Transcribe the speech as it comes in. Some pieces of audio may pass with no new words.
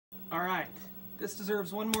Alright, this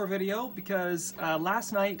deserves one more video because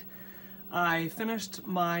last night I finished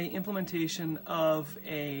my implementation of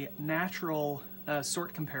a natural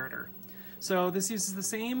sort comparator. So this uses the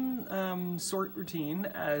same sort routine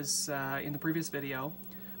as in the previous video,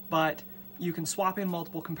 but you can swap in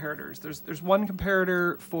multiple comparators. There's one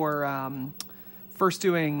comparator for first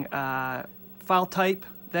doing file type,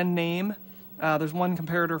 then name. There's one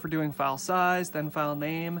comparator for doing file size, then file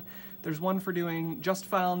name. There's one for doing just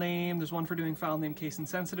file name. There's one for doing file name case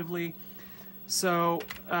insensitively. So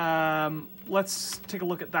let's take a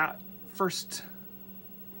look at that first.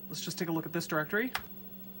 Let's just take a look at this directory.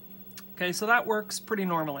 Okay, so that works pretty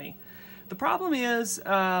normally. The problem is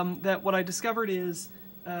that what I discovered is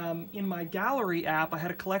in my gallery app, I had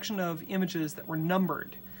a collection of images that were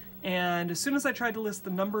numbered. And as soon as I tried to list the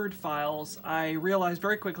numbered files, I realized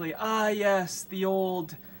very quickly, yes, the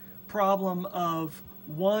old problem of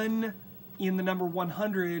 1 in the number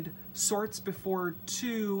 100 sorts before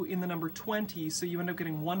 2 in the number 20, so you end up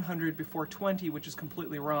getting 100 before 20, which is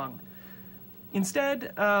completely wrong.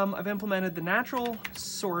 Instead, I've implemented the natural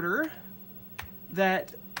sorter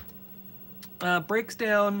that breaks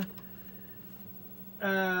down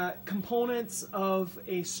components of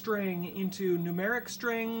a string into numeric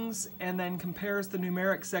strings and then compares the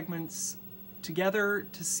numeric segments together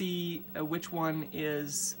to see which one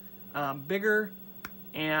is bigger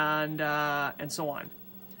and so on.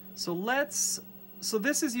 So this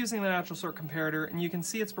is using the natural sort comparator, and you can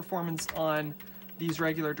see its performance on these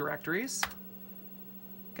regular directories.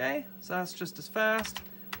 Okay, so that's just as fast.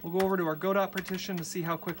 We'll go over to our go.partition to see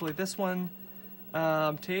how quickly this one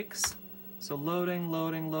takes. So loading,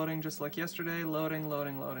 loading, loading, just like yesterday. Loading,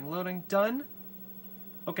 loading, loading, loading. Done.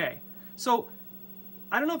 Okay, so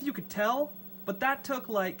I don't know if you could tell, but that took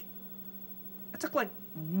like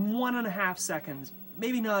 1.5 seconds,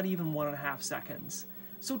 maybe not even 1.5 seconds.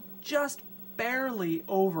 So just barely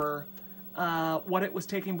over what it was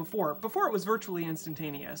taking before. Before it was virtually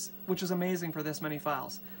instantaneous, which is amazing for this many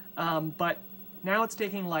files. But now it's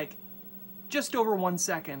taking like just over 1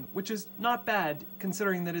 second, which is not bad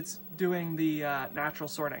considering that it's doing the natural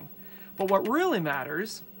sorting. But what really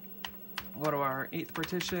matters, go to our 8th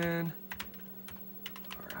partition,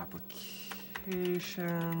 our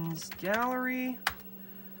applications gallery.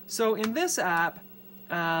 So in this app,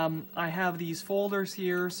 I have these folders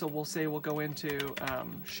here, so we'll go into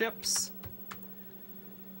ships.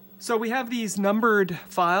 So we have these numbered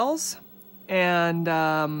files, and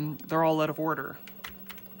they're all out of order.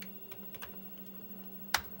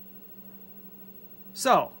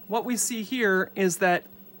 So what we see here is that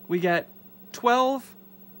we get 12,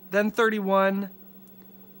 then 31,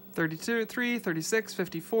 32, 3, 36,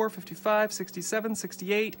 54, 55, 67,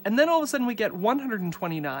 68, and then all of a sudden we get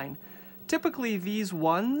 129. Typically these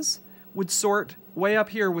ones would sort way up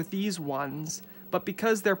here with these ones, but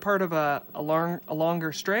because they're part of a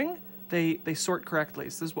longer string, they sort correctly.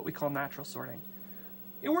 So this is what we call natural sorting.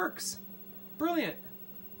 It works. Brilliant.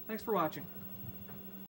 Thanks for watching.